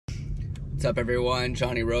What's up, everyone?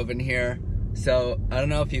 Jonny Roven here. So I don't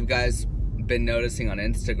know if you guys been noticing on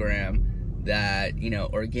Instagram that,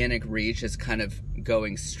 organic reach is kind of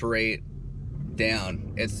going straight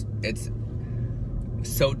down. It's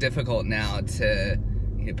so difficult now to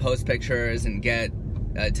post pictures and get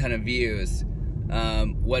a ton of views.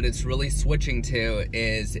 What it's really switching to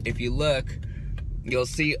is, if you look, you'll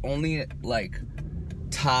see only like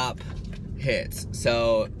top hits.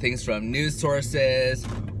 So things from news sources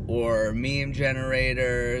or meme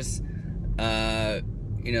generators,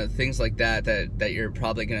 things like that you're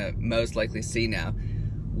probably gonna most likely see now.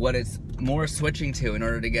 What it's more switching to in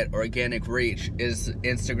order to get organic reach is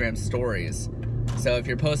Instagram stories. So if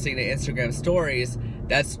you're posting to Instagram stories,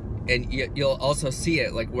 you'll also see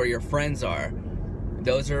it like where your friends are.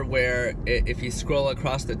 Those are where, if you scroll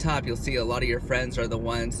across the top, you'll see a lot of your friends are the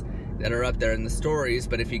ones that are up there in the stories.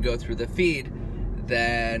 But if you go through the feed,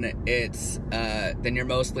 then then you're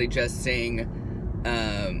mostly just seeing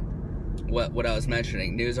what I was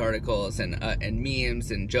mentioning, news articles and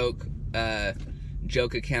memes and joke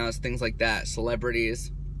accounts, things like that,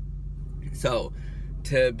 celebrities. So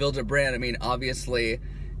to build a brand, obviously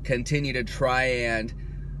continue to try and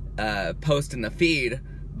post in the feed,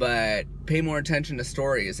 but pay more attention to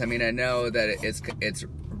stories. I know that it's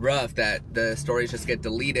rough that the stories just get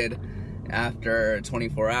deleted after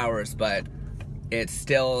 24 hours, but it's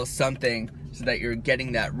still something so that you're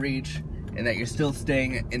getting that reach and that you're still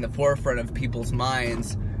staying in the forefront of people's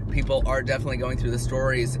minds. People are definitely going through the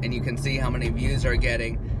stories, and you can see how many views are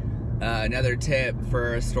getting. Another tip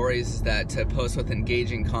for stories is that to post with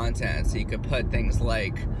engaging content. So you could put things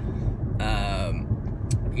like,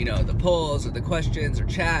 the polls or the questions or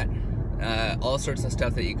chat, all sorts of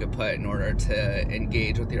stuff that you could put in order to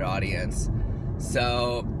engage with your audience.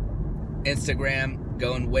 So Instagram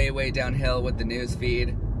going way downhill with the news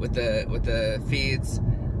feed, with the feeds.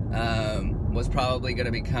 What's probably going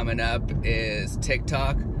to be coming up is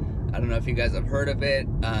TikTok. I don't know if you guys have heard of it.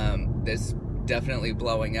 This definitely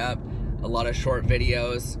blowing up. A lot of short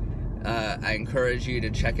videos. I encourage you to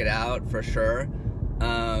check it out for sure.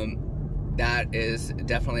 That is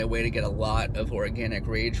definitely a way to get a lot of organic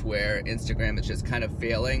reach, where Instagram is just kind of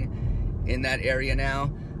failing in that area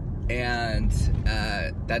now, and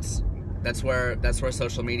that's where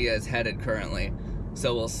social media is headed currently.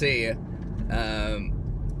 So we'll see.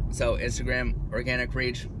 So Instagram organic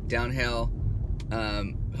reach downhill.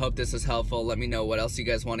 Hope this is helpful. Let me know what else you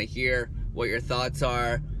guys want to hear, what your thoughts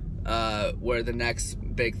are, where the next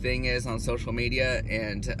big thing is on social media,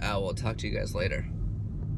 and I will talk to you guys later.